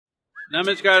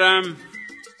Namaskaram.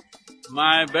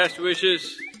 My best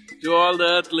wishes to all the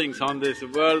earthlings on this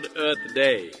World Earth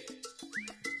Day.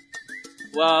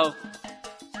 Well,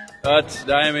 Earth's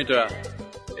diameter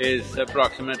is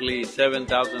approximately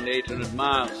 7,800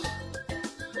 miles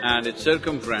and its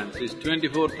circumference is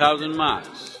 24,000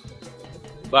 miles.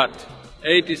 But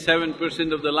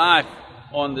 87% of the life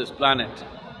on this planet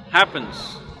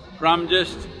happens from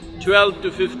just 12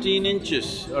 to 15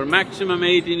 inches or maximum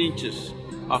 18 inches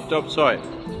of topsoil.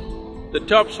 The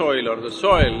topsoil or the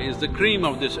soil is the cream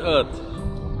of this earth.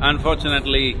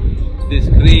 Unfortunately, this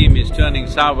cream is turning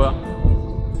sour.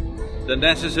 The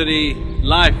necessary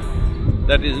life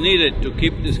that is needed to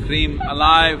keep this cream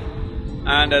alive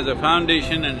and as a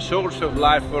foundation and source of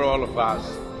life for all of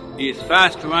us is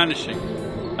fast vanishing.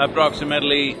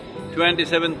 Approximately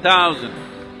 27,000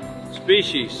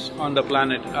 species on the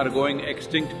planet are going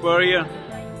extinct per year.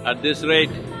 At this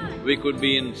rate, we could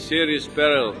be in serious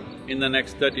peril in the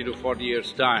next 30 to 40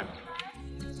 years' time.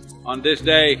 On this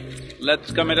day,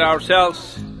 let's commit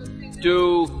ourselves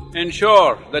to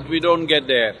ensure that we don't get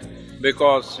there,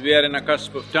 because we are in a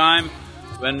cusp of time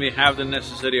when we have the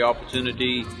necessary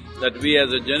opportunity that we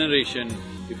as a generation,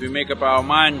 if we make up our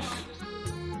minds,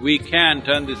 we can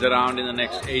turn this around in the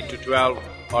next 8 to 12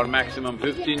 or maximum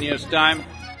 15 years' time.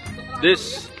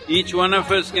 Each one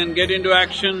of us can get into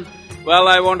action. Well,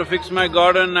 I want to fix my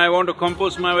garden, I want to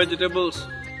compost my vegetables.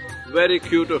 Very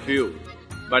cute of you,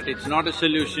 but it's not a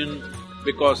solution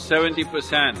because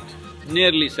 70%,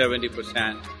 nearly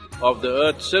 70% of the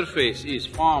earth's surface is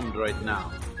farmed right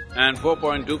now and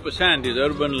 4.2% is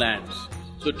urban lands.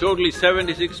 So totally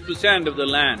 76% of the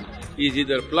land is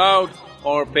either plowed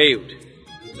or paved.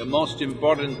 The most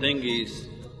important thing is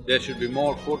there should be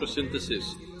more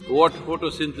photosynthesis. What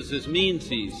photosynthesis means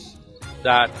is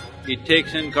that it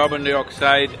takes in carbon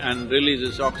dioxide and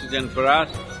releases oxygen for us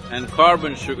and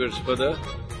carbon sugars for the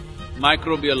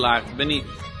microbial life beneath.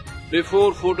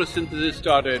 Before photosynthesis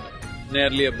started,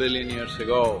 nearly 1 billion years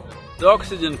ago, the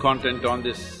oxygen content on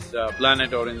this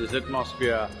planet or in this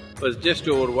atmosphere was just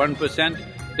over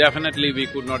 1%. Definitely we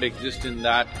could not exist in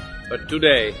that. But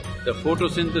today, the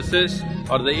photosynthesis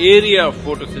or the area of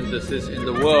photosynthesis in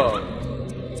the world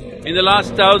in the last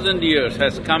 1,000 years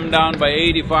has come down by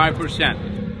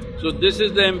 85%. So this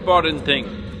is the important thing.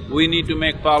 We need to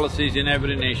make policies in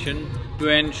every nation to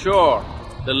ensure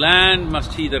the land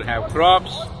must either have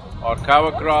crops or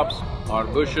cover crops or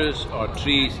bushes or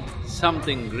trees,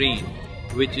 something green,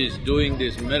 which is doing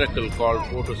this miracle called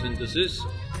photosynthesis,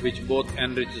 which both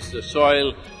enriches the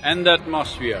soil and the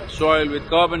atmosphere. Soil with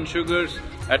carbon sugars,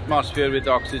 atmosphere with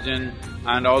oxygen,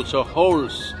 and also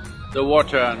holds the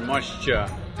water and moisture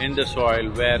in the soil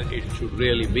where it should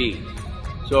really be.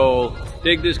 So,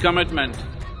 take this commitment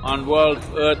on World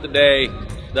Earth Day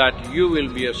that you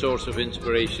will be a source of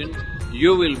inspiration,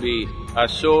 you will be a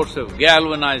source of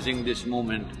galvanizing this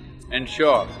movement.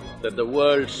 Ensure that the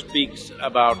world speaks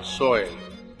about soil,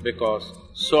 because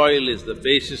soil is the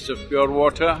basis of pure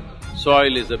water,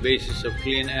 soil is the basis of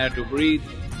clean air to breathe,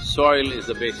 soil is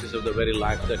the basis of the very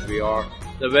life that we are,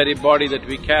 the very body that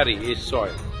we carry is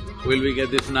soil. Will we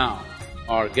get this now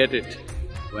or get it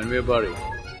when we're buried?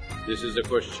 This is the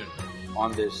question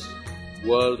on this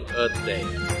World Earth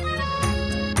Day.